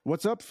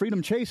What's up,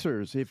 Freedom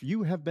Chasers? If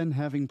you have been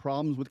having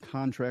problems with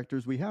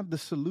contractors, we have the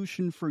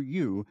solution for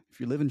you if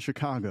you live in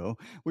Chicago.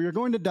 We are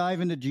going to dive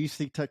into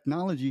GC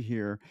technology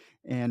here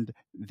and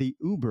the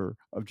Uber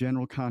of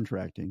general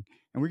contracting.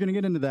 And we're going to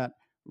get into that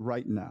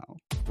right now.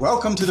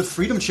 Welcome to the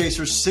Freedom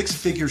Chasers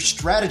Six-Figure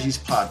Strategies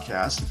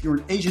podcast. If you're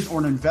an agent or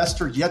an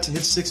investor yet to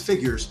hit six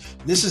figures,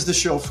 this is the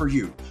show for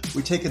you.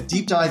 We take a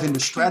deep dive into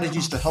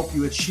strategies to help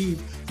you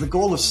achieve the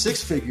goal of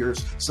six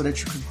figures so that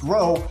you could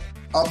grow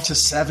up to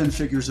seven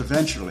figures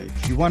eventually.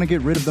 You want to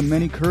get rid of the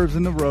many curves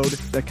in the road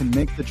that can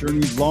make the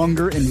journey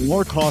longer and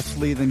more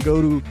costly, then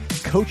go to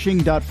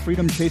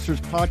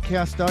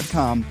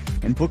coaching.freedomchaserspodcast.com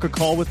and book a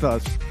call with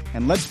us,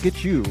 and let's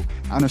get you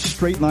on a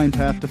straight line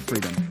path to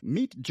freedom.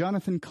 Meet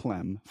Jonathan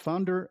Klemm,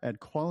 founder at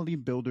Quality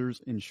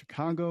Builders in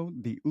Chicago,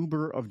 the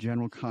Uber of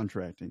general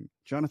contracting.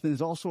 Jonathan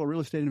is also a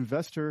real estate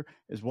investor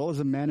as well as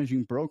a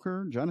managing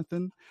broker.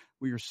 Jonathan,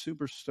 we are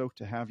super stoked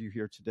to have you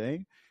here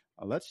today.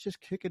 Let's just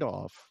kick it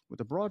off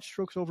with a broad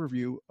strokes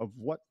overview of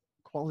what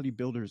Quality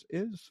Builders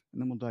is, and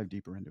then we'll dive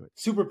deeper into it.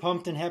 Super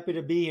pumped and happy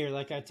to be here.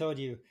 Like I told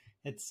you,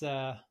 it's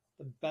the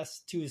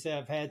best Tuesday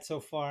I've had so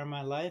far in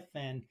my life,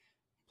 and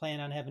plan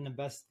on having the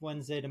best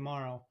Wednesday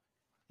tomorrow.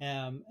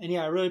 And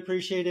yeah, I really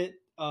appreciate it.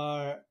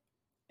 Our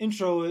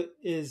intro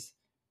is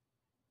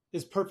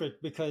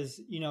perfect because,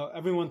 you know,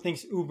 everyone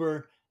thinks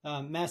Uber,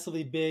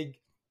 massively big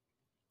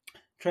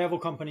travel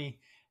company,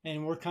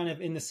 and we're kind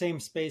of in the same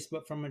space,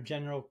 but from a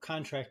general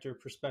contractor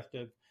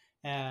perspective.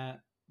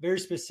 Very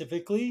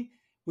specifically,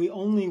 we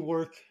only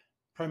work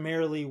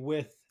primarily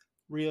with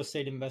real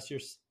estate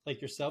investors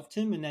like yourself,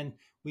 Tim, and then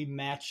we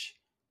match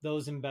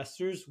those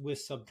investors with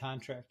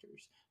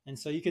subcontractors. And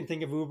so you can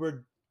think of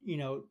Uber, you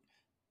know,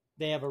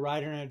 they have a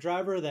rider and a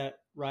driver. That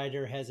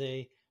rider has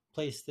a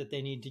place that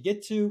they need to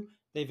get to.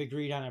 They've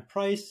agreed on a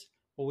price,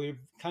 but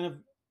we're kind of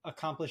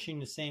accomplishing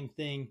the same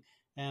thing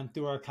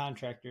through our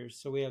contractors.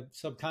 So we have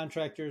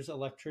subcontractors,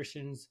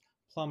 electricians,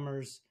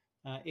 plumbers,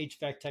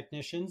 HVAC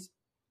technicians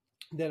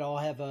that all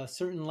have a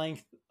certain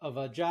length of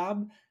a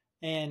job.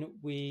 And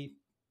we,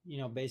 you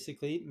know,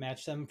 basically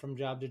match them from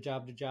job to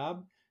job to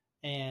job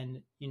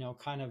and, you know,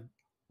 kind of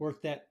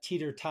work that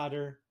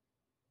teeter-totter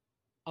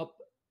up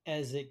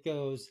as it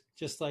goes,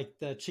 just like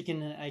the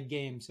chicken and egg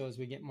game. So as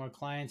we get more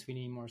clients, we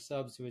need more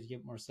subs. So as we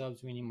get more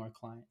subs, we need more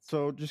clients.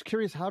 So just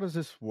curious, how does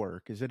this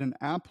work? Is it an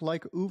app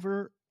like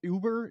Uber,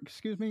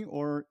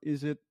 or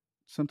is it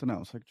something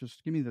else? Like,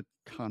 just give me the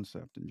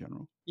concept in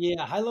general.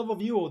 Yeah, high level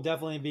view will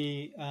definitely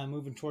be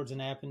moving towards an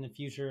app in the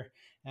future.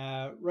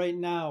 Right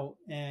now,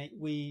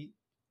 we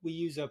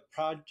use a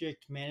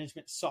project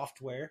management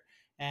software.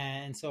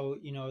 And so,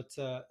 you know, it's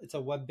a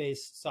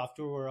web-based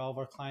software where all of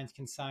our clients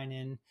can sign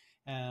in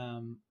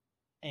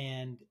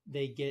and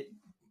they get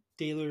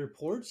daily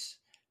reports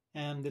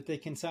that they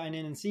can sign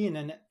in and see. And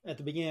then at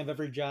the beginning of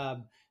every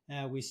job,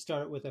 we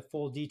start with a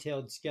full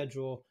detailed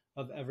schedule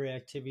of every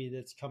activity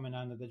that's coming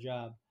onto the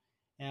job.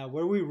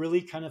 Where we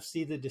really kind of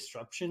see the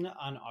disruption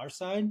on our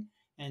side.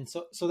 And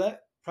so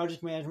that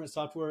project management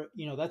software,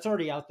 you know, that's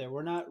already out there.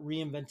 We're not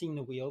reinventing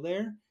the wheel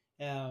there.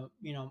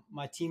 You know,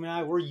 my team and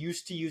I, we're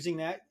used to using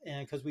that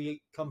because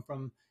we come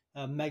from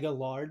mega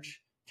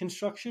large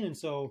construction. And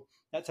so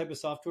that type of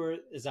software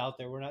is out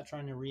there. We're not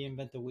trying to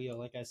reinvent the wheel,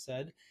 like I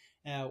said.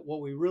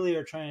 What we really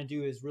are trying to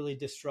do is really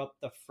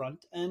disrupt the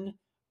front end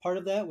part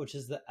of that, which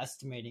is the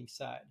estimating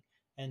side.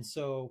 And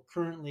so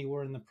currently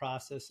we're in the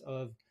process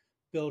of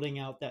building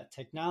out that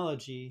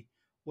technology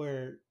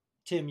where,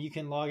 Tim, you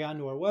can log on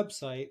to our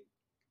website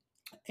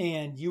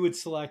and you would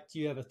select,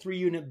 you have a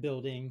 3-unit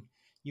building,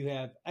 you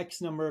have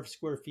X number of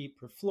square feet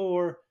per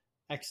floor,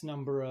 X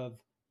number of,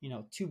 you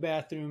know, 2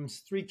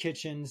 bathrooms, 3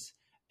 kitchens,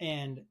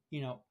 and,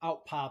 you know,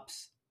 out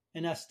pops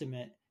an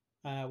estimate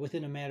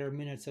within a matter of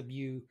minutes of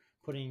you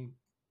putting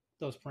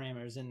those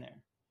parameters in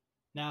there.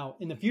 Now,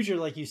 in the future,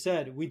 like you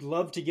said, we'd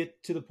love to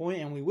get to the point,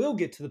 and we will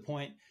get to the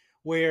point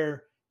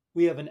where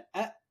we have an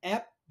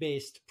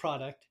app-based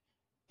product.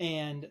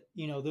 And,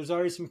 you know, there's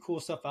already some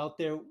cool stuff out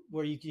there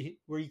where you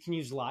can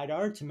use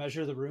LiDAR to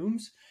measure the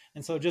rooms.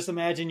 And so just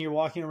imagine you're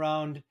walking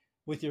around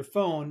with your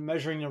phone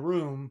measuring a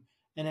room,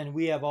 and then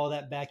we have all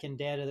that back-end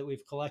data that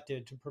we've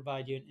collected to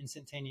provide you an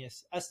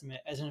instantaneous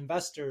estimate. As an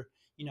investor,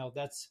 you know,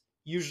 that's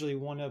usually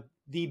one of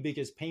the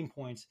biggest pain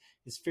points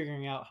is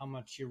figuring out how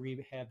much your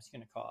rehab is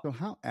going to cost. So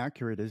how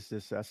accurate is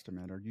this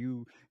estimate? Are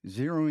you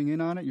zeroing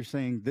in on it? You're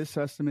saying this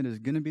estimate is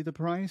going to be the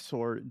price,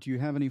 or do you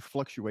have any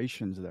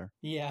fluctuations there?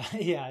 Yeah.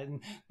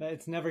 And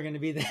it's never going to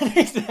be the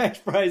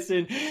exact price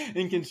in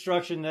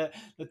construction. The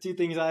two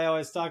things I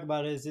always talk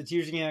about is it's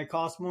usually going to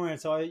cost more, and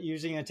it's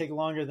usually going to take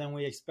longer than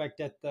we expect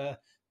at the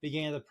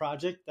beginning of the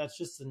project. That's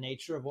just the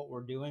nature of what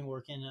we're doing,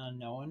 working in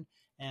unknown.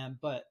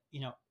 But,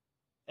 you know,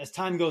 as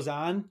time goes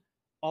on,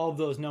 all of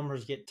those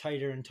numbers get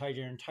tighter and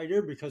tighter and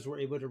tighter because we're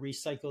able to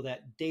recycle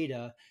that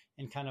data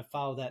and kind of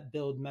follow that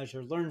build,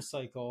 measure, learn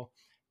cycle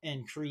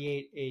and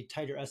create a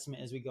tighter estimate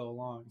as we go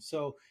along.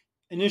 So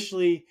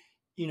initially,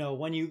 you know,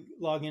 when you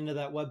log into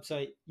that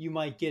website, you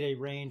might get a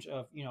range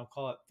of, you know,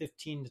 call it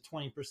 15 to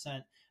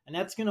 20%. And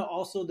that's going to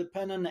also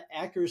depend on the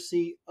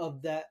accuracy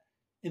of that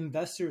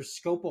investors'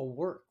 scope of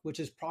work, which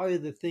is probably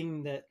the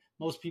thing that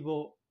most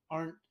people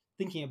aren't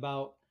thinking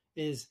about.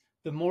 Is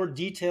the more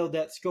detailed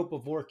that scope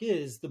of work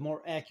is, the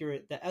more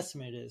accurate the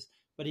estimate is.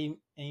 But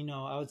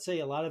I would say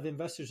a lot of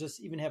investors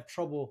just even have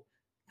trouble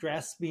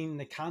grasping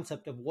the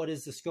concept of what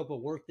is the scope of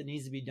work that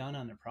needs to be done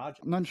on a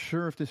project. I'm not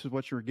sure if this is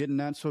what you're getting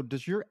at. So,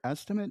 does your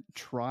estimate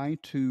try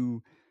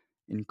to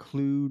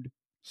include,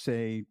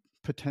 say,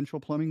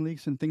 potential plumbing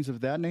leaks and things of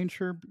that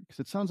nature?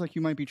 Because it sounds like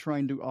you might be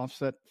trying to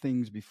offset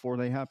things before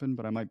they happen,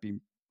 but I might be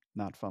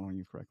not following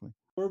you correctly.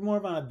 We're more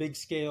of on a big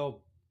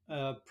scale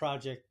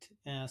project.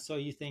 So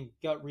you think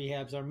gut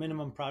rehabs, our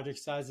minimum project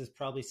size is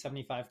probably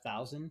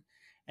 75,000.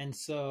 And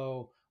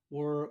so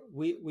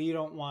we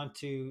don't want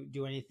to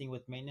do anything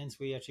with maintenance.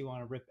 We actually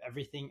want to rip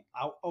everything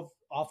out of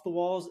off the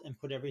walls and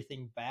put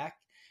everything back.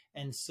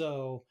 And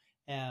so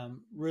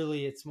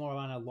really it's more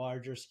on a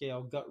larger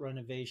scale gut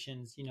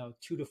renovations,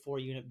 2 to 4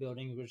 unit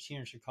buildings, which here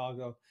in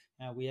Chicago,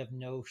 we have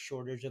no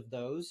shortage of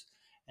those.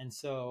 And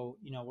so,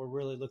 we're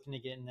really looking to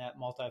get in that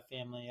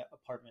multifamily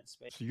apartment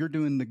space. So you're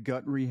doing the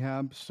gut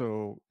rehab.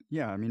 So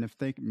yeah, I mean, if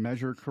they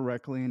measure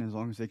correctly and as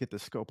long as they get the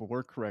scope of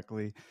work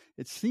correctly,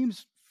 it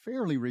seems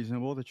fairly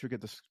reasonable that you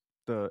get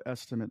the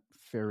estimate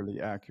fairly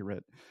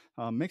accurate.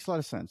 Makes a lot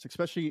of sense,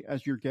 especially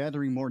as you're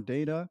gathering more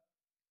data.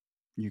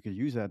 You could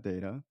use that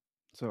data.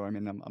 So I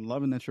mean, I'm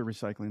loving that you're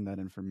recycling that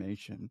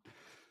information.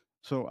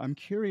 So I'm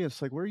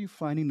curious, like, where are you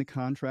finding the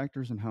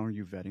contractors and how are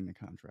you vetting the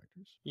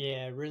contractors?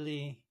 Yeah,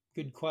 really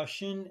good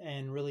question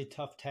and really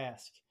tough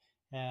task.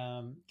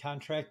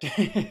 Contractor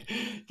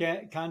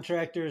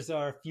contractors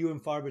are few and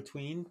far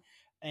between,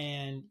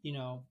 and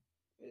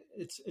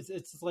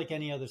it's like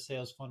any other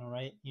sales funnel,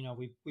 right?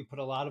 We put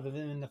a lot of them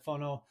in the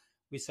funnel.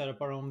 We set up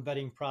our own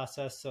vetting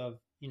process of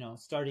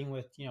starting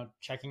with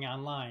checking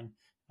online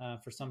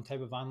for some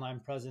type of online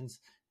presence.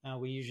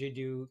 We usually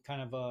do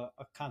kind of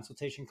a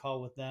consultation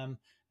call with them,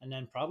 and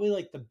then probably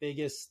like the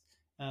biggest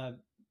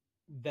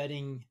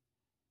vetting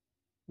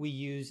we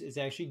use is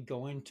actually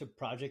going to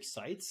project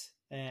sites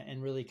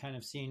and really kind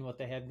of seeing what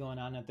they have going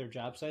on at their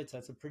job sites.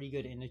 That's a pretty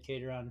good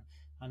indicator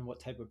on what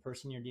type of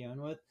person you're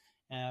dealing with.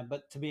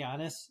 But to be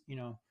honest,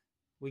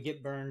 we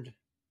get burned,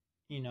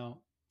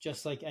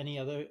 just like any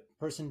other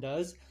person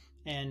does.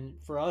 And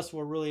for us,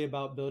 we're really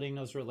about building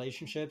those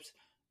relationships,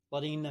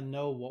 letting them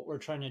know what we're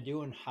trying to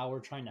do and how we're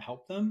trying to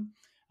help them.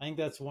 I think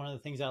that's one of the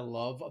things I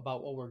love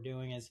about what we're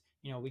doing is,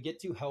 we get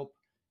to help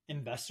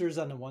investors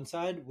on the one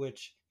side,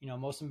 which,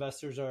 most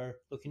investors are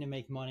looking to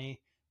make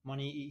money.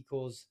 Money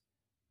equals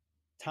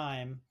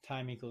time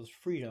equals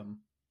freedom.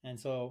 And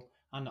so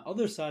on the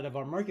other side of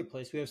our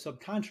marketplace, we have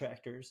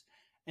subcontractors.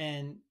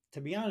 And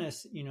to be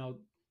honest,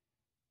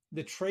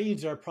 the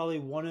trades are probably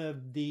one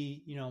of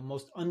the,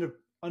 most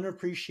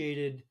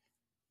unappreciated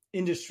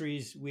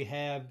industries we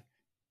have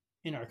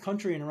in our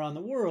country and around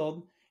the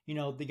world.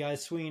 The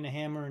guys swinging a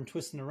hammer and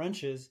twisting the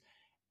wrenches.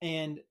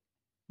 And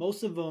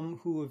most of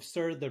them who have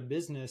started their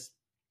business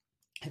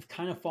have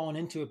kind of fallen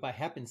into it by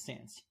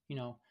happenstance.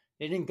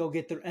 They didn't go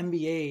get their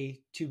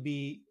MBA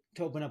to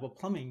open up a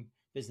plumbing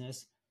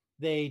business.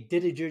 They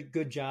did a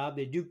good job.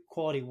 They do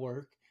quality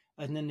work,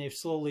 and then they've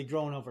slowly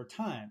grown over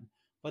time.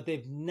 But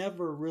they've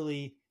never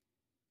really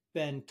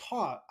been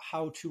taught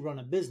how to run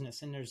a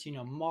business. And there's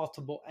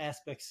multiple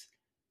aspects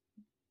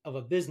of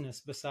a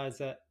business besides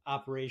that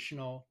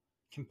operational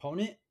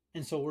component.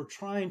 And so we're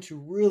trying to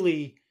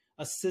really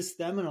assist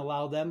them and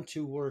allow them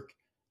to work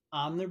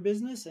on their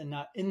business and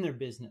not in their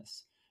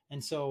business.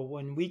 And so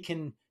when we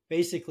can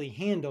basically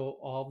handle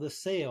all the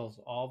sales,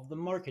 all of the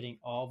marketing,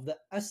 all of the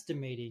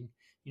estimating,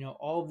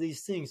 all of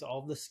these things, all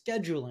of the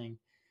scheduling,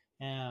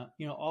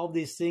 all of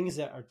these things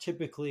that are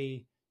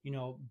typically,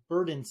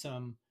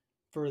 burdensome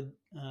for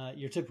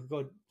your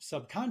typical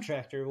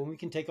subcontractor, when we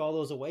can take all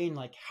those away and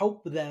like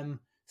help them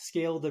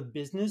scale their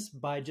business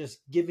by just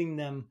giving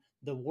them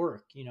the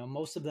work.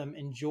 Most of them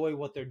enjoy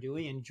what they're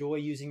doing, enjoy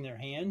using their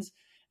hands,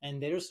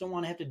 and they just don't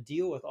want to have to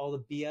deal with all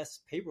the BS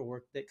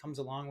paperwork that comes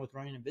along with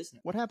running a business.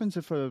 What happens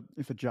if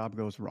a job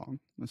goes wrong?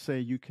 Let's say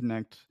you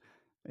connect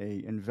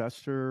a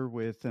investor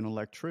with an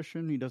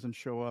electrician, he doesn't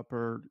show up,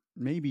 or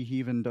maybe he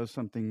even does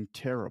something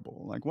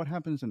terrible. Like, what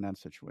happens in that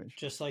situation?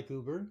 Just like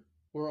Uber,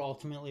 we're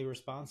ultimately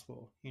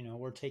responsible.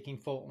 We're taking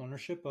full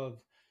ownership of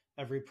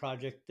every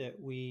project that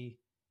we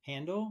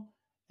handle.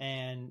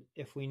 And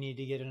if we need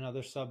to get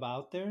another sub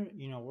out there,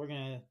 we're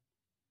going to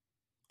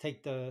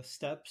take the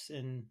steps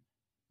and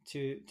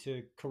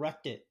to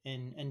correct it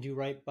and do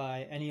right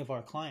by any of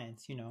our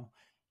clients.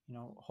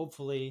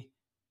 Hopefully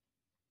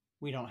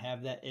we don't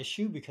have that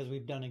issue because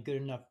we've done a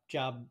good enough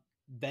job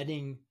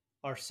vetting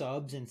our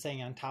subs and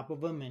staying on top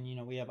of them.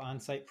 And, we have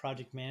on-site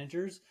project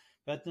managers.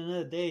 But at the end of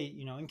the day,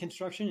 in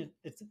construction,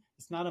 it's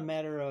not a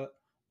matter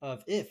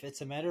of if, it's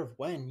a matter of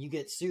when you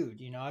get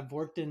sued. I've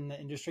worked in the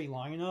industry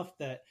long enough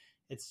that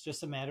it's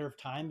just a matter of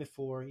time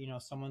before,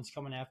 someone's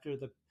coming after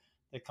the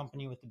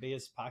company with the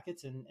biggest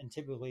pockets. And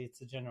typically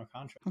it's a general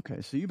contractor.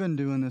 Okay, so you've been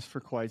doing this for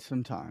quite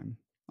some time.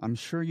 I'm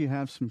sure you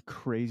have some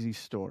crazy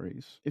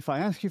stories. If I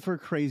ask you for a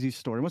crazy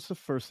story, what's the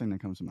first thing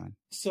that comes to mind?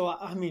 So,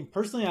 I mean,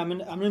 personally, I'm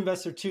an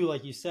investor too,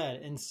 like you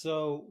said, and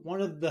so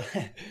one of the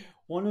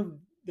one of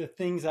the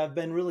things I've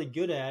been really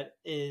good at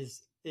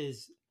is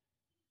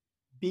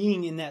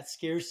being in that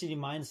scarcity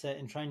mindset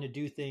and trying to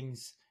do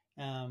things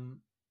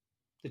um,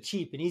 the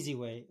cheap and easy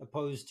way,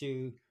 opposed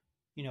to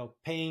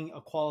paying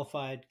a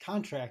qualified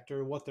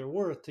contractor what they're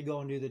worth to go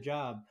and do the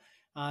job.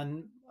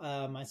 On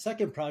my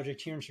second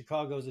project here in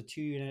Chicago is a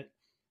 2 unit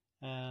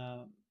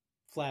uh,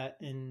 flat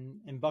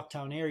in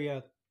Bucktown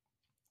area.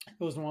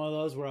 It was one of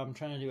those where I'm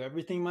trying to do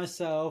everything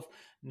myself,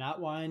 not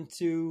wanting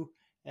to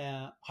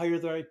hire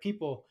the right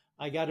people.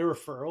 I got a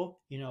referral.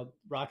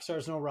 Rock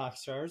stars know rock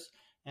stars.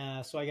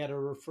 So I got a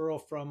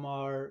referral from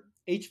our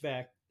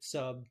HVAC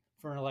sub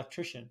for an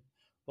electrician.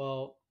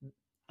 Well,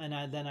 then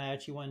I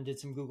actually went and did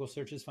some Google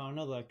searches, found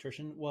another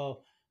electrician.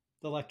 Well,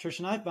 the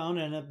electrician I found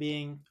ended up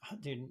being,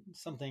 dude,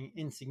 something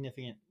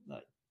insignificant,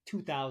 like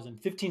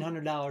 $2,000,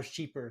 $1,500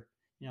 cheaper.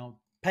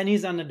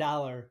 Pennies on the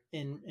dollar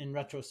in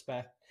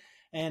retrospect.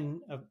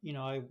 And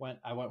I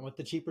went with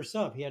the cheaper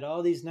sub. He had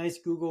all these nice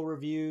Google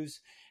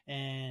reviews,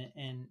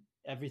 and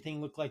everything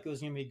looked like it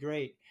was going to be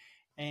great.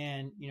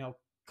 And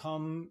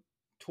come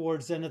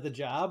towards the end of the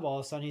job, all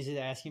of a sudden he's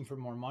asking for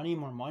more money,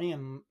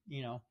 and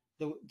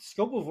the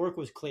scope of work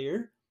was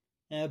clear,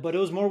 but it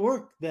was more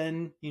work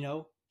than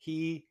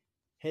he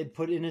had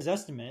put in his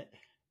estimate.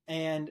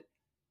 And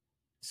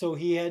so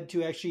he had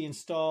to actually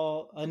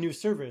install a new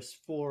service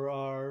for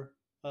our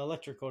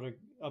electrical to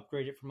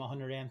upgrade it from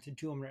 100 amp to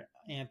 200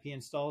 amp. He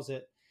installs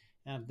it.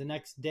 The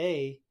next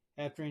day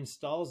after he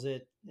installs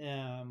it,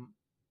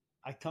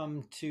 I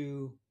come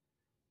to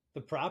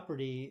the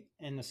property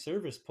and the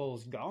service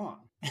pole's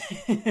gone.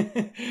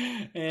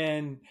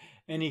 and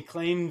he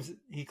claims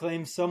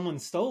someone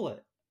stole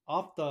it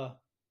off the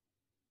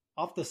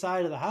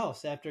side of the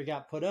house after it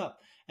got put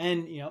up.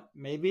 And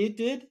maybe it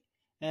did,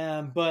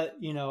 but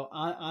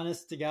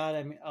honest to God,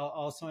 I mean,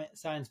 all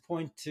signs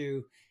point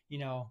to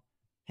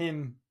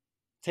him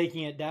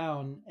taking it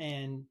down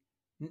and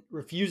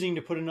refusing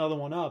to put another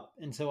one up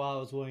until I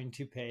was willing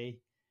to pay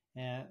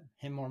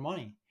him more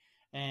money.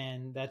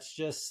 And that's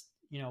just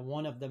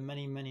one of the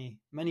many, many,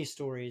 many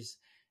stories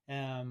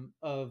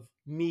of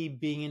me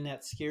being in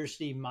that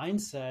scarcity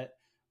mindset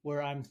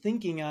where I'm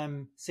thinking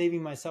I'm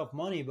saving myself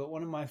money. But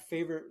one of my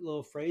favorite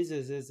little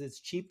phrases is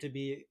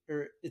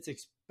it's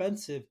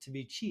expensive to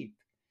be cheap,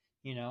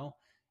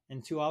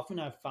 and too often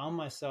I've found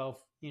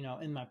myself,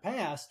 in my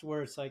past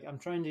where it's like I'm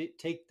trying to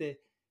take the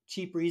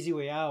cheap or easy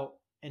way out,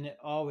 and it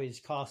always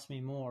costs me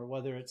more,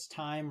 whether it's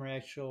time or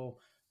actual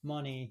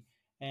money.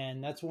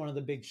 And that's one of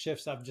the big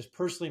shifts I've just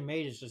personally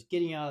made, is just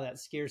getting out of that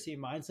scarcity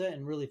mindset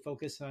and really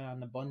focusing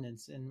on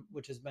abundance, and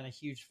which has been a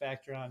huge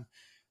factor on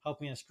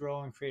helping us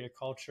grow and create a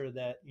culture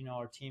that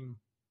our team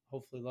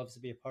hopefully loves to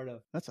be a part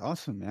of. That's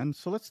awesome, man.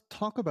 So let's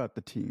talk about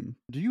the team.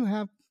 Do you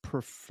have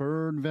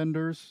preferred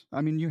vendors?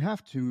 I mean, you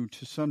have to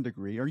some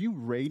degree. Are you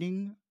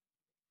rating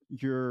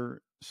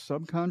your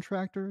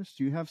subcontractors?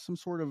 Do you have some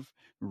sort of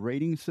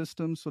rating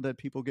system so that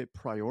people get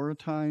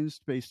prioritized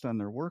based on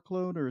their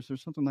workload, or is there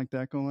something like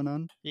that going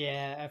on?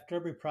 Yeah, after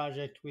every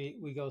project,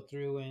 we go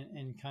through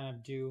and kind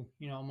of do,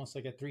 almost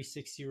like a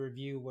 360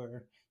 review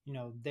where,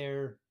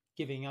 they're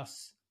giving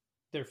us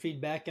their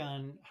feedback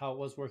on how it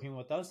was working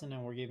with us, and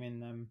then we're giving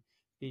them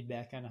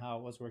feedback on how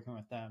it was working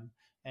with them.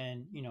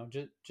 And,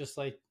 just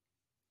like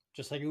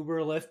Uber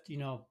or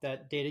Lyft,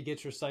 that data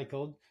gets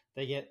recycled.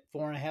 They get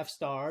 4.5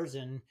 stars.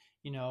 And,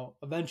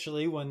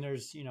 eventually when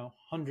there's,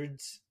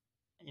 hundreds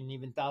and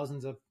even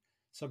thousands of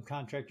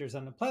subcontractors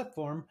on the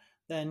platform,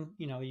 then,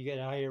 you get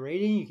a higher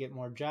rating, you get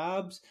more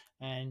jobs,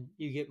 and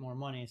you get more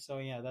money. So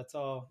yeah, that's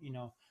all,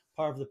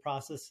 part of the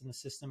process and the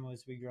system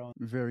as we grow.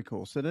 Very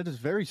cool. So that is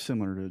very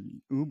similar to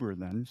Uber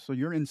then. So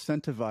you're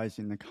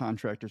incentivizing the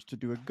contractors to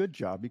do a good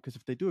job, because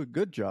if they do a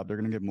good job, they're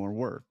going to get more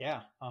work.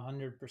 Yeah,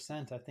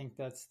 100%. I think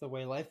that's the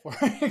way life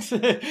works.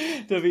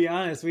 To be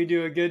honest, we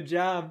do a good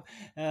job.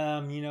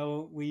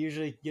 We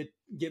usually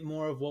get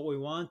more of what we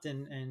want,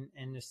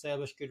 and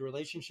establish good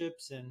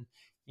relationships. And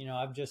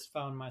I've just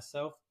found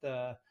myself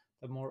the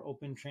more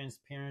open,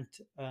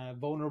 transparent,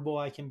 vulnerable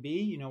I can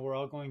be. We're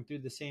all going through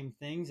the same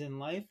things in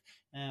life.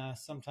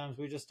 Sometimes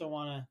we just don't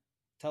want to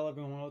tell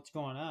everyone what's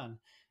going on.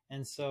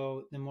 And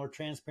so the more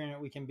transparent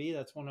we can be,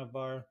 that's one of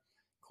our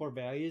core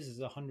values,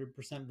 is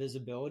 100%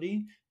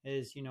 visibility.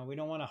 Is, we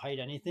don't want to hide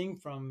anything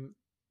from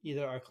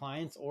either our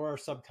clients or our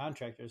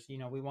subcontractors.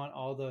 We want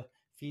all the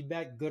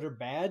feedback, good or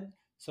bad,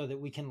 so that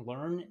we can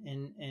learn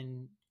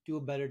and do a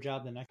better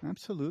job the next.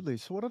 Absolutely.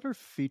 So what other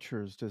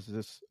features does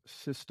this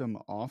system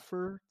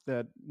offer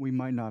that we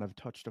might not have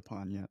touched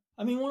upon yet?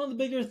 I mean, one of the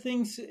bigger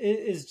things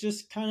is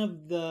just kind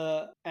of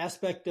the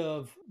aspect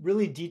of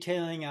really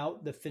detailing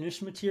out the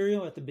finish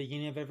material at the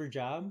beginning of every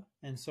job.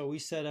 And so we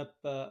set up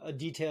a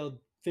detailed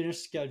finish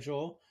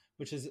schedule,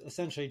 which is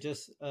essentially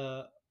just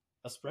a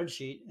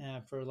spreadsheet,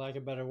 for lack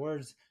of better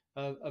words,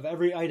 of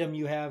every item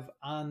you have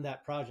on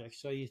that project.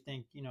 So you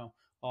think,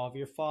 all of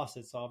your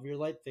faucets, all of your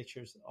light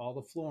fixtures, all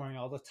the flooring,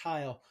 all the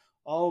tile,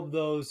 all of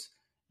those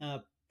uh,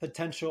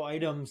 potential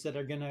items that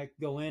are going to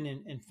go in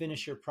and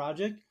finish your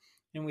project.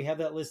 And we have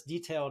that list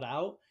detailed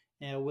out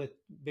with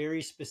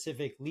very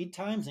specific lead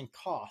times and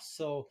costs.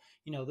 So,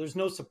 there's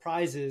no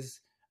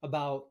surprises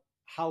about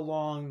how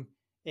long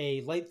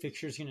a light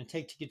fixture is going to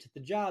take to get to the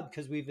job,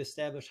 because we've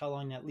established how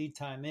long that lead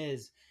time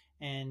is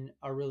and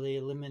are really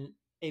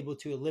able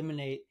to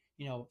eliminate,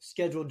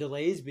 scheduled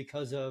delays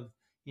because of,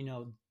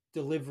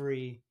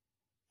 delivery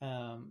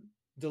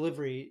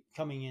delivery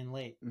coming in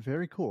late.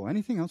 Very cool.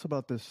 Anything else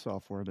about this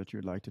software that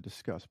you'd like to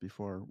discuss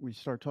before we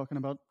start talking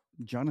about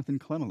Jonathan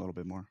Klemm a little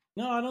bit more?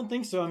 No, I don't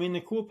think so. I mean,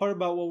 the cool part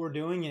about what we're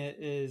doing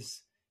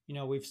is,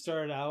 we've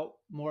started out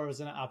more as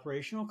an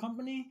operational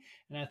company.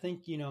 And I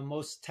think,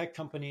 most tech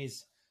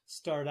companies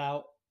start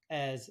out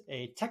as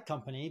a tech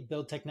company,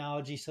 build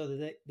technology so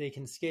that they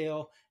can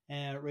scale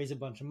and raise a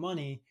bunch of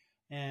money,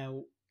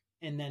 and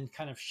then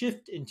kind of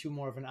shift into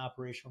more of an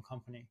operational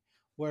company,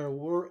 where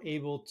we're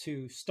able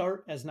to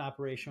start as an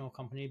operational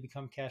company,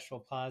 become cash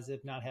flow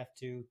positive, not have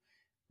to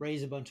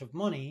raise a bunch of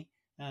money,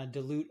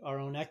 dilute our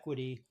own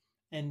equity,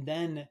 and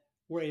then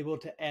we're able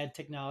to add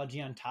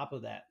technology on top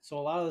of that. So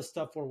a lot of the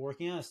stuff we're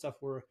working on is stuff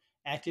we're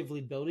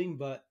actively building,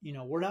 but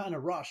we're not in a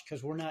rush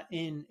because we're not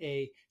in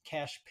a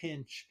cash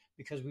pinch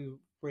because we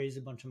raised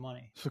a bunch of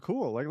money. So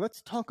cool. Like,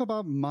 let's talk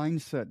about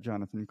mindset,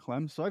 Jonathan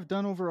Klemm. So I've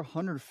done over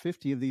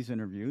 150 of these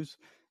interviews,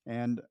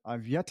 and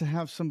I've yet to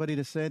have somebody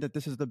to say that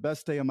this is the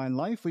best day of my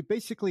life. We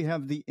basically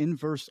have the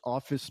inverse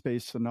Office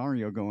Space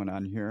scenario going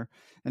on here.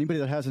 Anybody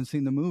that hasn't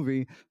seen the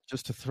movie,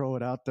 just to throw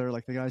it out there,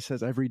 like the guy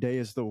says, every day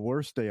is the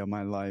worst day of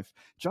my life.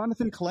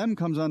 Jonathan Klemm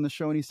comes on the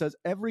show and he says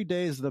every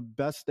day is the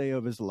best day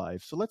of his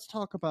life. So let's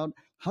talk about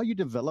how you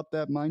develop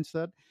that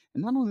mindset.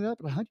 And not only that,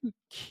 but how do you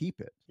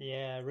keep it?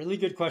 Yeah, really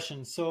good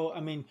question. So,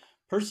 I mean,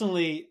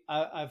 personally,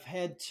 I've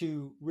had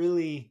to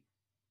really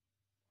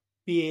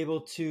be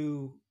able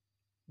to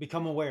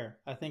become aware.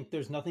 I think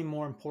there's nothing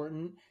more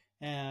important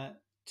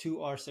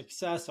to our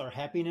success, our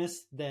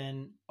happiness,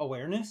 than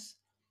awareness.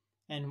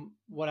 And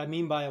what I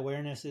mean by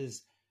awareness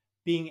is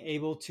being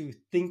able to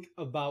think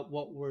about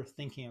what we're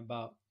thinking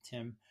about,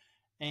 Tim.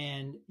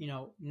 And,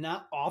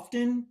 not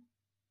often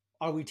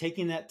are we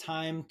taking that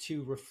time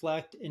to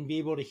reflect and be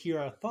able to hear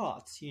our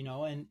thoughts,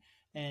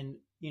 and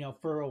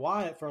for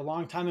a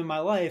long time in my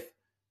life,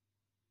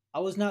 I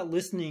was not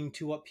listening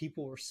to what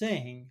people were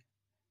saying.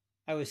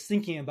 I was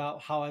thinking about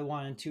how I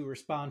wanted to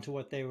respond to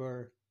what they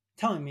were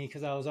telling me,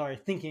 because I was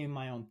already thinking in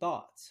my own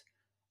thoughts,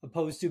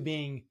 opposed to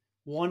being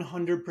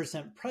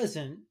 100%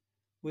 present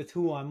with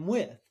who I'm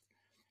with.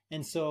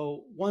 And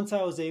so once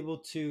I was able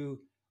to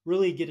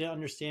really get an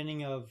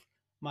understanding of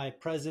my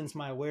presence,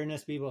 my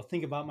awareness, be able to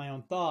think about my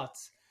own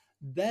thoughts,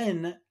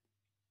 then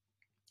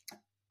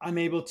I'm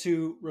able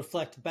to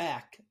reflect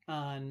back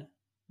on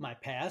my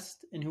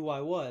past and who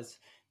I was.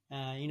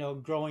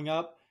 Growing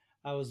up,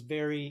 I was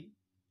very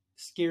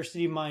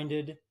scarcity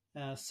minded,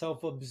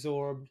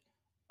 self-absorbed,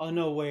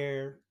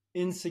 unaware,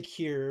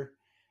 insecure,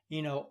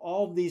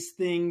 all of these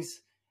things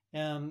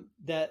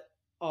that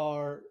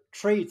are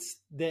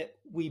traits that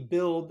we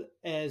build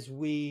as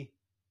we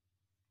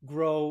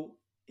grow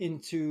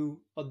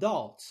into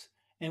adults.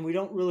 And we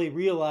don't really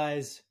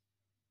realize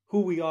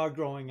who we are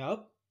growing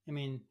up. I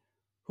mean,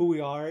 who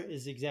we are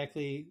is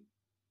exactly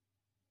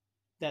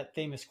that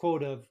famous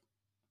quote of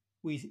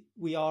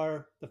we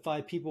are the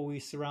 5 people we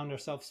surround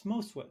ourselves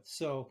most with.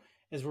 So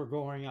as we're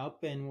growing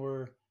up and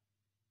we're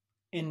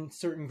in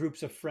certain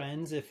groups of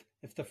friends, if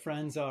the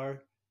friends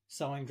are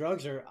selling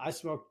drugs, or I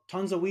smoked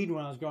tons of weed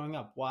when I was growing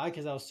up. Why?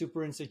 Because I was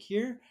super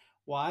insecure.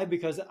 Why?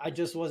 Because I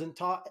just wasn't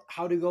taught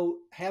how to go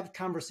have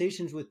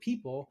conversations with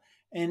people.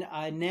 And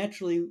I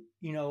naturally,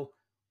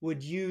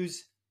 would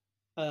use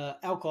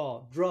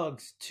alcohol,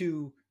 drugs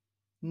to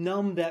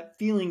numb that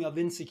feeling of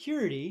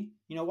insecurity.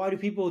 Why do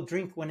people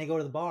drink when they go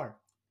to the bar?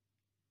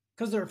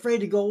 Because they're afraid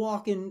to go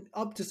walking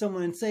up to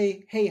someone and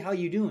say, "Hey, how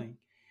you doing?"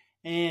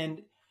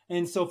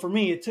 And so for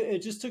me,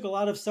 it just took a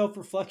lot of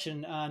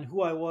self-reflection on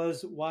who I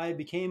was, why I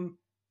became,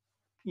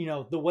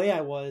 the way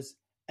I was.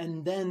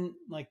 And then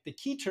like the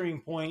key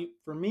turning point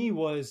for me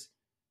was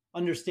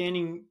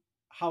understanding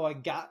how I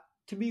got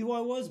to be who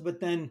I was, but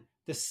then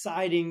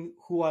deciding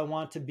who I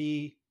want to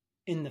be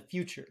in the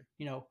future.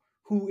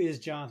 Who is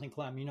Jonathan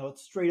Klemm?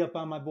 It's straight up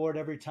on my board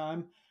every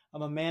time.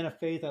 I'm a man of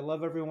faith. I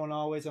love everyone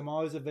always. I'm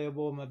always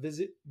available. I'm a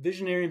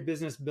visionary and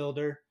business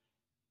builder.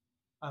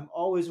 I'm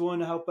always willing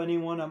to help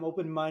anyone. I'm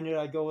open-minded.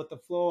 I go with the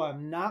flow.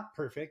 I'm not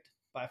perfect,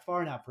 by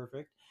far not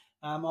perfect.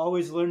 I'm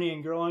always learning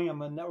and growing.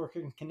 I'm a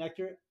networking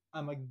connector.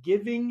 I'm a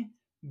giving,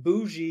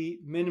 bougie,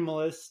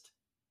 minimalist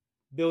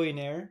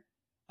billionaire,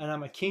 and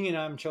I'm a king and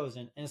I'm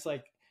chosen. And it's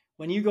like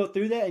when you go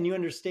through that and you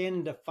understand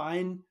and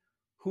define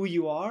who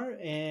you are,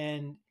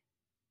 and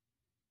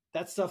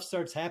that stuff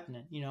starts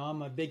happening.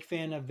 I'm a big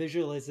fan of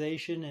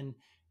visualization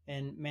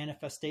and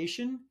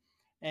manifestation.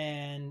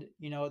 And,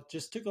 it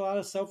just took a lot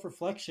of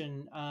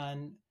self-reflection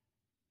on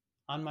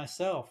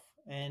myself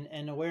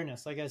and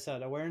awareness. Like I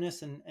said,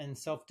 awareness and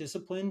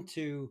self-discipline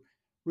to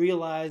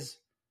realize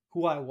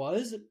who I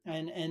was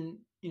and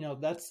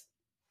that's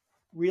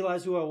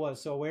realize who I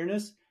was. So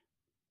awareness,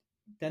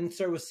 then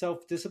start with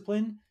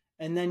self-discipline,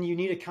 and then you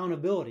need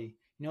accountability.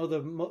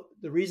 The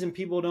reason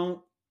people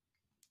don't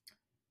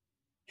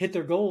hit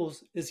their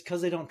goals is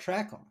because they don't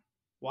track them.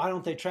 Why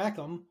don't they track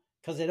them?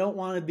 Because they don't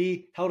want to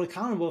be held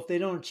accountable if they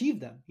don't achieve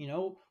them.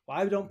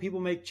 Why don't people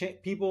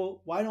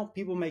Why don't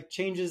people make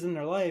changes in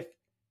their life?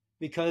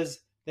 Because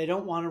they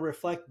don't want to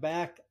reflect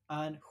back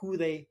on who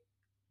they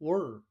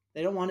were.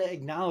 They don't want to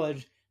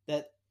acknowledge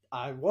that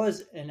I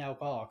was an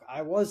alcoholic,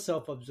 I was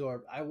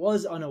self-absorbed, I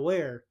was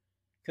unaware,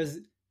 because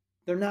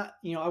they're not.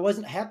 I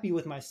wasn't happy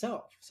with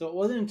myself. So it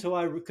wasn't until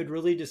I could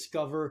really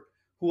discover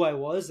who I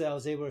was that I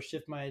was able to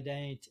shift my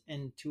identity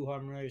into who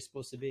I'm really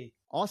supposed to be.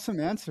 Awesome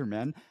answer,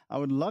 man. I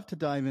would love to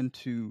dive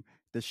into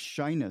the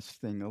shyness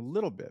thing a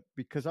little bit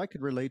because I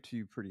could relate to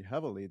you pretty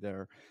heavily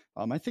there.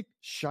 I think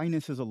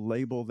shyness is a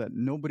label that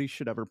nobody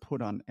should ever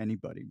put on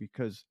anybody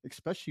because,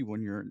 especially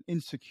when you're an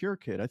insecure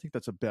kid, I think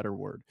that's a better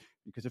word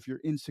because if you're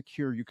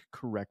insecure, you could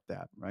correct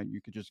that, right?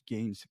 You could just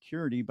gain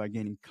security by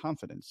gaining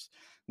confidence.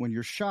 When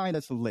you're shy,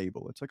 that's a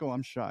label. It's like, oh,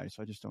 I'm shy,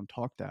 so I just don't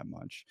talk that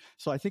much.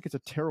 So I think it's a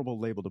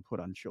terrible label to put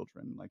on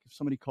children. Like if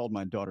somebody called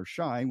my daughter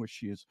shy, which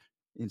she is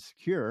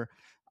insecure,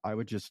 I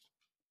would just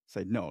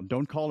say, no,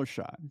 don't call her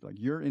shy. Like,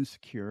 you're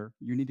insecure.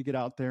 You need to get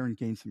out there and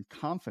gain some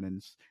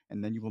confidence,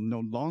 and then you will no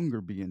longer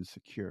be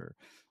insecure.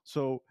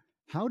 So,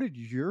 how did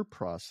your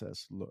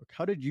process look?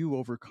 How did you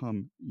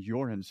overcome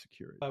your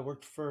insecurity? I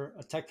worked for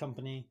a tech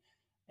company,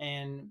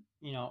 and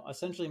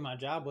essentially my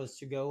job was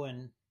to go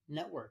and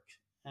network.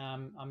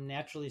 I'm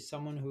naturally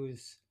someone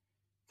who's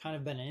kind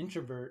of been an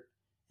introvert,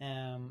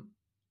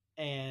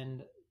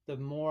 and the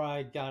more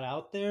I got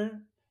out there,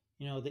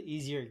 the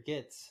easier it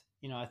gets.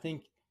 I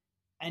think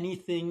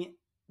anything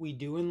we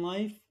do in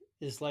life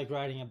is like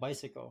riding a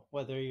bicycle.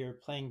 Whether you're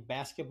playing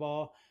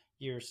basketball,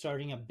 you're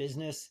starting a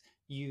business,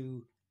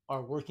 you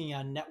are working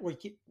on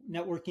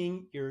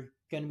networking, you're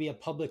going to be a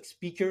public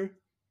speaker.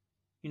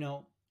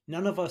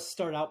 None of us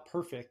start out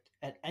perfect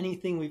at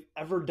anything we've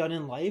ever done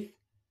in life.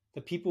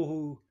 The people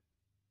who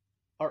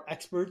are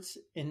experts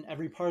in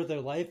every part of their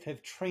life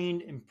have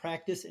trained and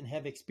practiced and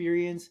have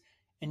experience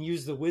and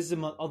use the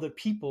wisdom of other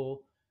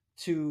people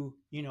to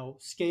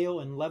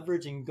scale and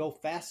leverage and go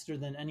faster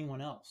than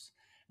anyone else.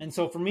 And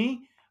so for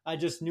me, I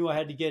just knew I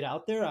had to get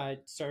out there. I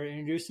started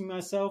introducing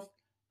myself.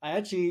 I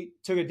actually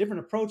took a different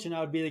approach, and I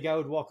would be the guy who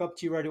would walk up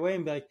to you right away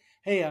and be like,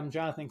 hey, I'm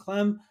Jonathan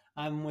Klemm.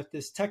 I'm with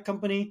this tech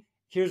company.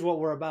 Here's what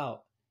we're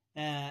about.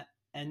 And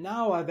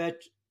now I've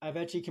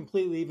actually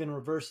completely even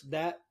reversed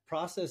that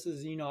process.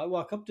 Is I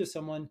walk up to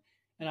someone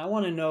and I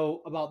want to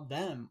know about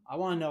them. I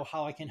want to know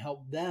how I can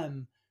help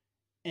them.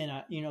 And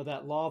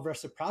that law of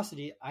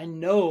reciprocity, I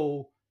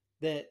know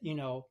that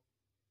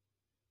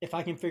if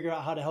I can figure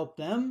out how to help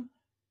them,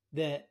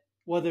 that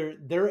whether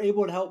they're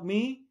able to help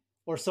me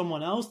or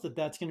someone else,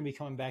 that's going to be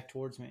coming back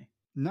towards me.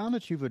 Now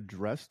that you've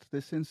addressed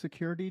this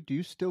insecurity, do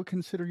you still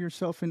consider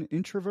yourself an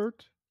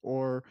introvert,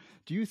 or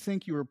do you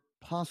think you were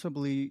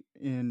possibly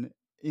an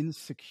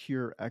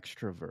insecure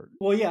extrovert?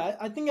 Well, yeah,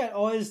 I think I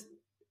always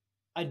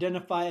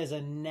identify as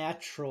a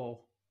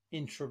natural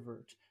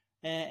introvert,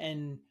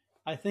 and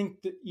I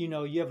think that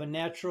you have a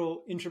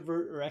natural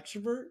introvert or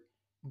extrovert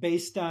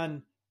based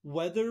on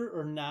whether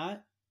or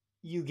not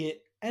you get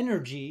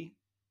energy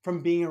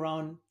from being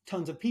around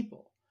tons of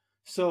people.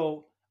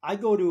 So I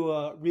go to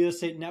a real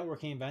estate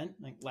networking event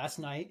like last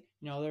night.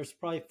 There's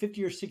probably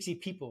 50 or 60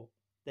 people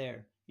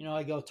there.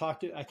 I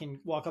can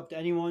walk up to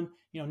anyone.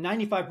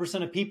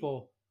 95% of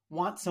people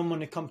want someone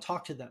to come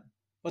talk to them,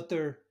 but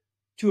they're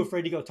too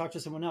afraid to go talk to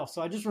someone else.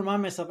 So I just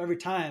remind myself every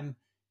time,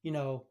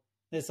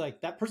 it's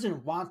like that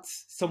person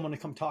wants someone to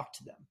come talk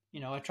to them.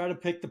 I try to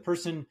pick the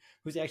person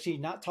who's actually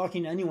not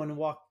talking to anyone and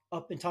walk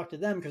up and talk to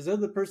them because they're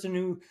the person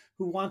who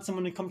wants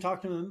someone to come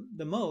talk to them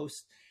the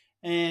most.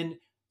 And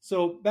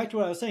so back to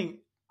what I was saying,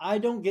 I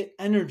don't get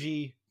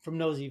energy from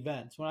those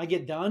events. When I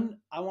get done,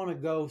 I want to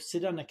go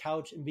sit on the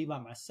couch and be by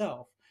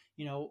myself.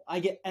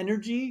 I get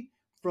energy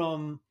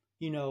from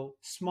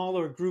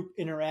smaller group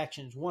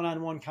interactions,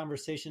 one-on-one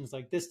conversations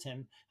like this,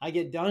 Tim. I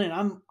get done and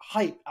I'm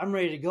hyped. I'm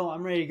ready to go.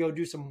 I'm ready to go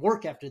do some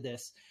work after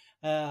this,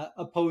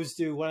 opposed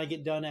to when I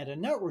get done at a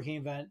networking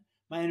event,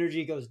 my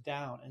energy goes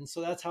down. And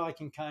so that's how I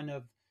can kind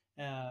of,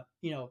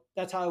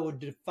 that's how I would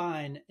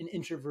define an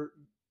introvert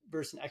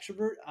versus an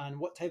extrovert on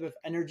what type of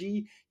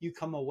energy you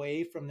come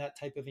away from that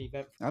type of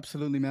event.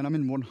 Absolutely, man. I'm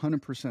in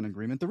 100%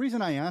 agreement. The reason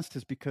I asked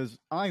is because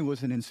I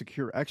was an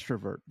insecure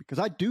extrovert because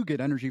I do get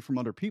energy from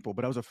other people,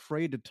 but I was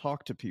afraid to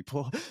talk to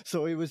people.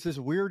 So it was this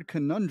weird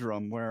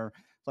conundrum where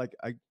like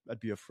I'd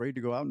be afraid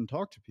to go out and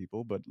talk to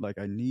people, but like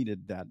I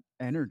needed that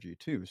energy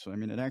too. So, I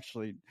mean, it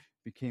actually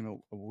became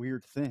a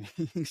weird thing.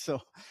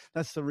 So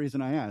that's the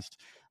reason I asked.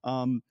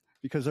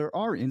 Because there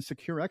are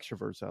insecure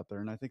extroverts out there.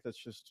 And I think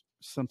that's just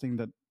something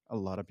that a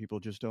lot of people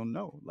just don't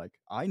know. Like,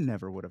 I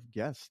never would have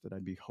guessed that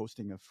I'd be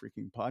hosting a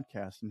freaking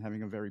podcast and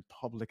having a very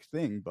public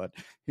thing, but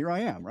here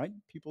I am, right?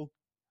 People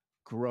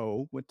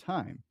grow with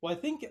time. Well, I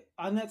think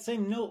on that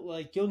same note,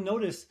 like you'll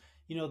notice,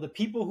 the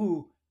people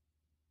who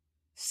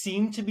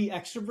seem to be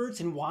extroverts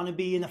and want to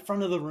be in the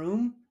front of the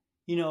room,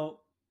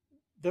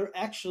 they're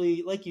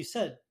actually, like you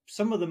said,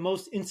 some of the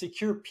most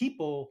insecure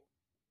people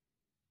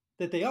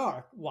that they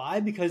are. Why?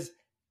 Because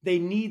they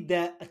need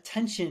that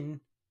attention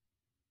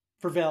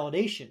for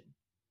validation,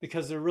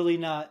 because they're really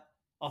not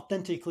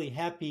authentically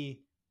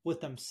happy with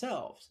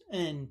themselves.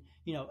 And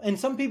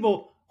some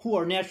people who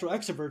are natural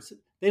extroverts,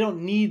 they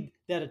don't need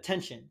that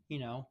attention,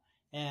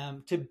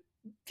 to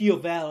feel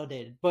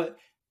validated. But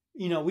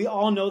we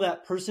all know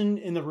that person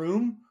in the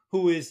room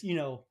who is,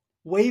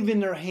 waving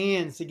their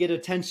hands to get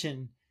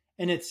attention,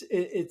 and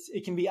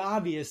it can be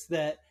obvious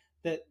that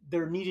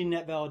they're needing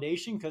that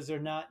validation because they're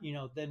not,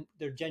 then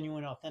they're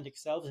genuine, authentic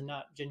selves and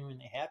not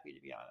genuinely happy,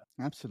 to be honest.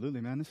 Absolutely,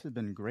 man. This has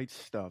been great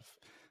stuff.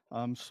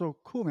 So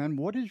cool, man.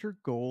 What is your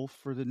goal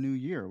for the new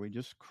year? We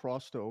just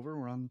crossed over.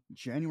 We're on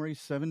January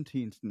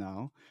 17th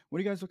now. What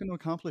are you guys looking to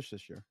accomplish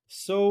this year?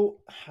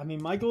 So, I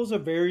mean, my goals are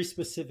very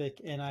specific,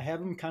 and I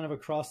have them kind of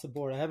across the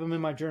board. I have them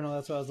in my journal.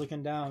 That's why I was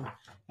looking down.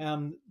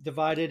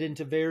 Divided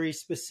into very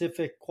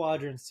specific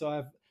quadrants. So I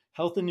have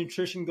health and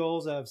nutrition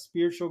goals. I have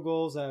spiritual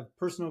goals. I have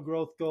personal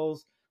growth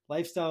goals,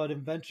 lifestyle and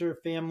adventure,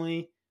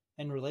 family,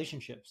 and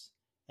relationships.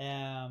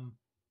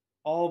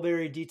 All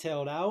very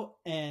detailed out.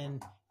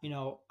 And,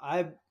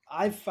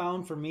 I've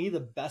found for me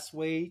the best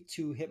way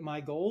to hit my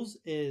goals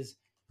is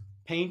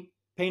paint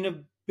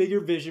a bigger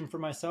vision for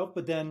myself,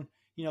 but then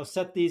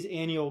set these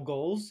annual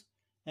goals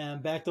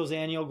and back those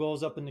annual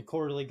goals up into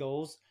quarterly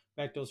goals,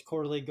 back those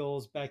quarterly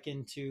goals back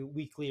into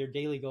weekly or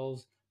daily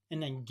goals,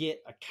 and then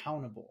get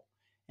accountable.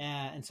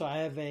 And so I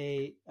have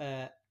a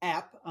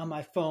app on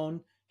my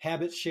phone,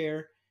 Habit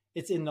Share.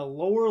 It's in the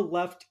lower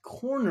left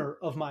corner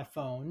of my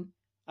phone.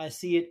 I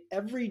see it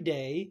every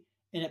day,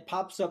 and it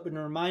pops up and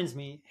reminds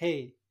me,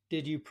 hey,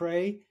 did you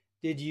pray?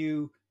 Did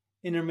you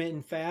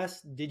intermittent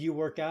fast? Did you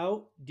work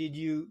out? Did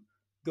you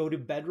go to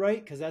bed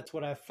right? Because that's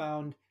what I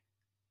found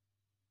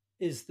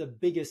is the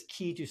biggest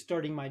key to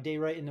starting my day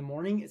right in the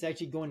morning. It's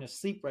actually going to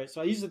sleep right.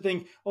 So I used to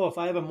think, oh, if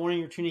I have a morning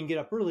routine and get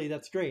up early,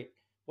 that's great.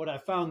 What I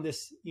found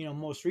this,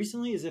 most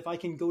recently is if I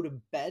can go to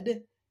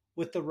bed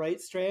with the right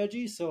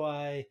strategy. So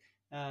I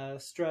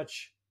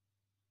stretch,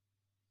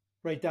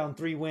 write down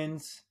 3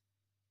 wins,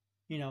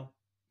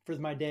 for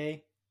my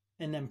day,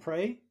 and then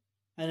pray.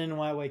 And then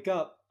when I wake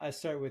up, I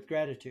start with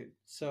gratitude.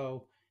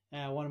 So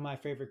one of my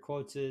favorite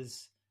quotes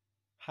is,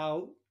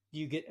 how do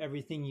you get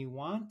everything you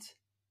want?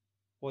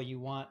 Well, you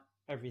want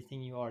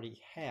everything you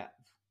already have.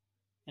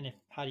 And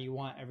how do you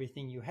want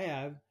everything you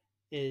have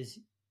is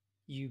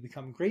you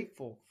become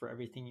grateful for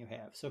everything you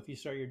have. So if you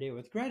start your day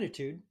with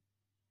gratitude,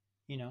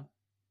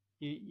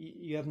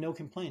 you have no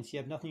complaints. You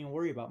have nothing to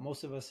worry about.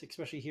 Most of us,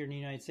 especially here in the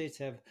United States,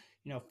 have,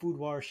 food,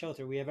 water,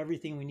 shelter. We have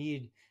everything we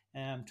need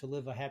to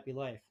live a happy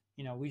life.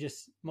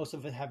 Most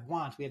of us have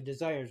wants. We have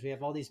desires. We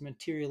have all these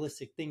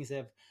materialistic things that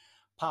have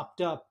popped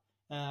up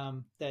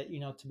that,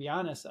 to be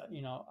honest,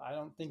 I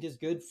don't think is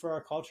good for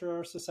our culture or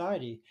our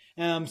society.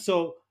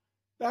 So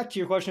back to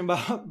your question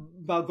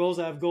about goals.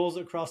 I have goals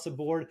across the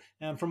board.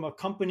 From a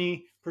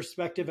company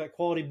perspective at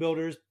Quality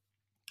Builders,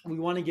 we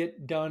want to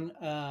get done,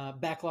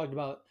 backlogged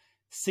about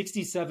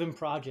 67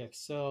 projects.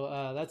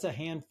 So that's a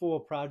handful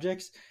of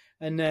projects.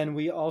 And then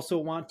we also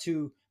want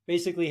to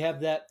basically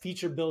have that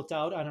feature built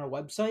out on our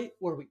website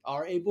where we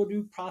are able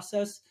to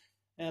process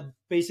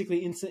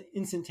basically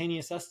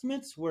instantaneous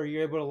estimates, where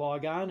you're able to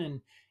log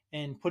on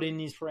and put in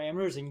these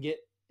parameters and get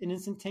an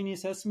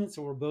instantaneous estimate.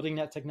 So we're building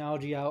that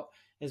technology out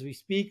as we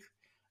speak.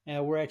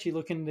 We're actually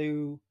looking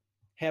to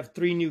have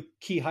 3 new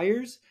key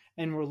hires,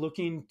 and we're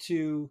looking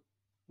to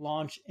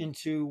launch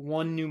into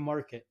 1 new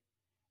market,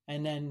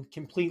 and then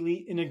completely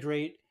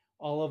integrate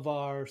all of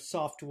our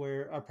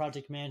software, our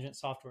project management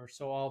software.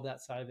 So all of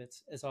that side of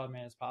it's as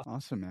automated as possible.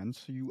 Awesome, man.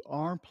 So you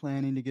are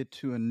planning to get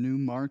to a new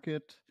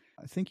market.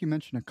 I think you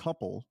mentioned a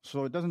couple,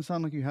 so it doesn't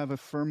sound like you have a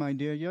firm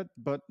idea yet.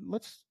 But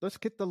let's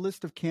get the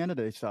list of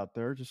candidates out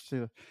there just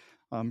to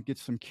get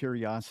some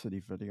curiosity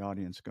for the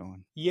audience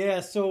going. Yeah.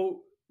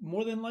 So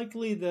more than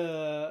likely,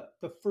 the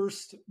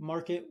first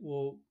market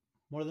will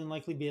more than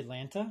likely be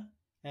Atlanta.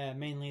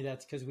 Mainly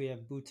that's because we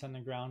have boots on the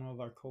ground. One of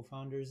our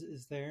co-founders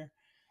is there.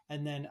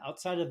 And then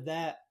outside of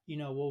that,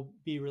 we'll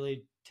be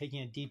really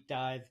taking a deep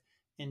dive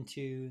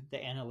into the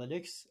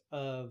analytics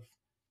of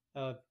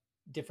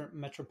different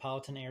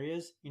metropolitan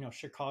areas.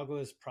 Chicago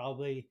is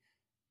probably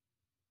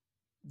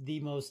the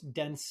most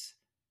dense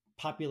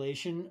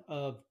population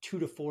of 2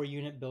 to 4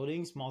 unit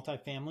buildings,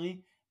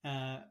 multifamily,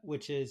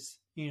 which is,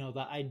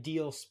 the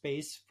ideal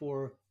space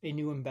for a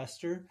new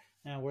investor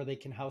where they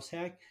can house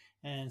hack.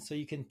 And so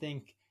you can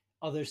think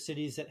other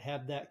cities that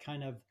have that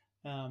kind of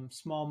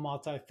small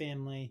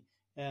multifamily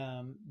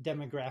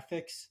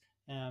demographics.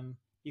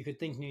 You could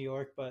think New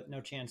York, but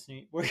no chance.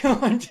 We're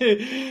going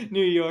to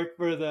New York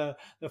for the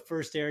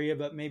first area,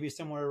 but maybe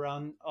somewhere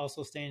around,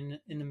 also staying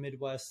in the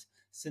Midwest.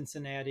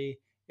 Cincinnati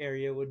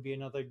area would be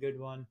another good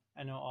one.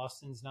 I know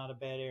Austin's not a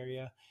bad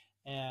area.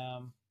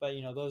 But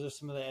those are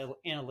some of the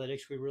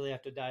analytics we really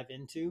have to dive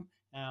into.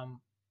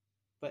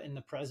 But in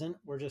the present,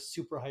 we're just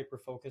super hyper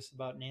focused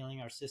about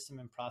nailing our system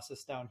and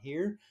process down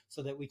here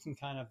so that we can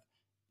kind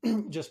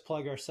of just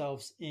plug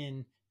ourselves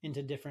in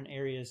into different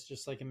areas,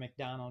 just like a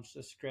McDonald's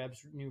just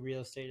grabs new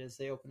real estate as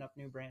they open up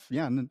new branches.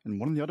 Yeah, and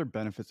one of the other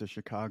benefits of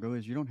Chicago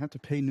is you don't have to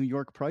pay New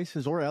York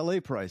prices or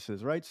LA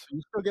prices, right? So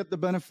you still get the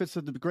benefits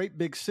of the great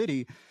big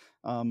city,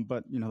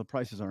 but the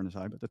prices aren't as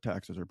high, but the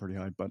taxes are pretty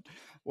high. But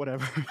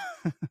whatever.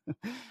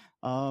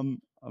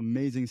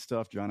 Amazing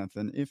stuff,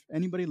 Jonathan. If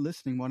anybody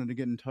listening wanted to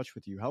get in touch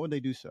with you, how would they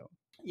do so?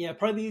 Yeah,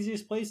 probably the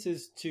easiest place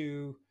is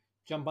to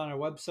jump on our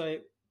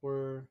website.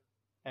 We're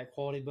at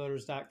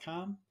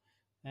qualitybuilders.com.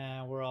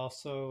 We're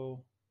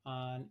also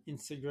on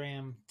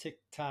Instagram,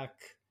 TikTok,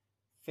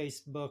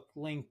 Facebook,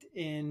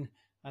 LinkedIn.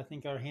 I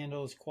think our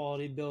handle is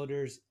Quality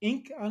Builders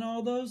Inc. on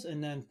all those.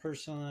 And then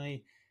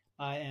personally,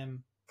 I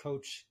am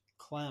Coach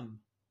Klemm.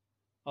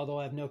 Although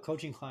I have no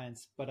coaching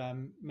clients, but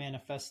I'm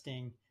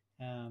manifesting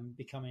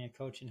becoming a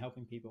coach and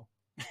helping people.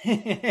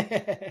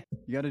 You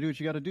got to do what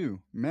you got to do.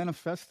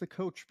 Manifest the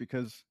coach,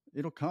 because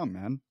it'll come,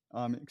 man.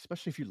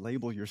 Especially if you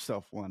label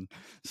yourself one.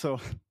 So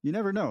you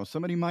never know.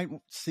 Somebody might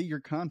see your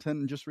content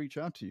and just reach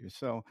out to you.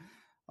 So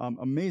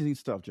amazing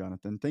stuff,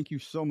 Jonathan. Thank you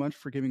so much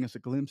for giving us a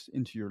glimpse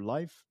into your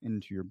life,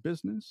 into your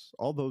business.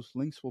 All those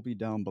links will be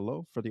down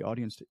below for the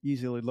audience to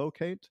easily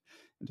locate.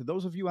 And to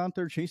those of you out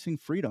there chasing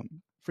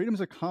freedom, freedom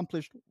is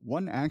accomplished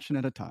one action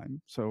at a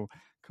time. So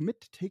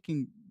commit to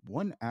taking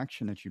one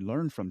action that you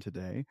learned from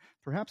today,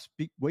 perhaps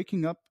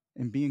waking up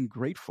and being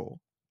grateful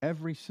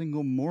every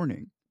single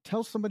morning.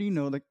 Tell somebody you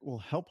know that will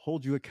help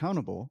hold you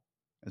accountable,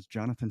 as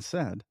Jonathan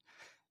said.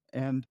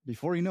 And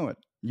before you know it,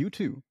 you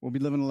too will be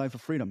living a life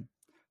of freedom.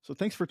 So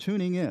thanks for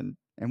tuning in,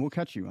 and we'll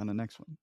catch you on the next one.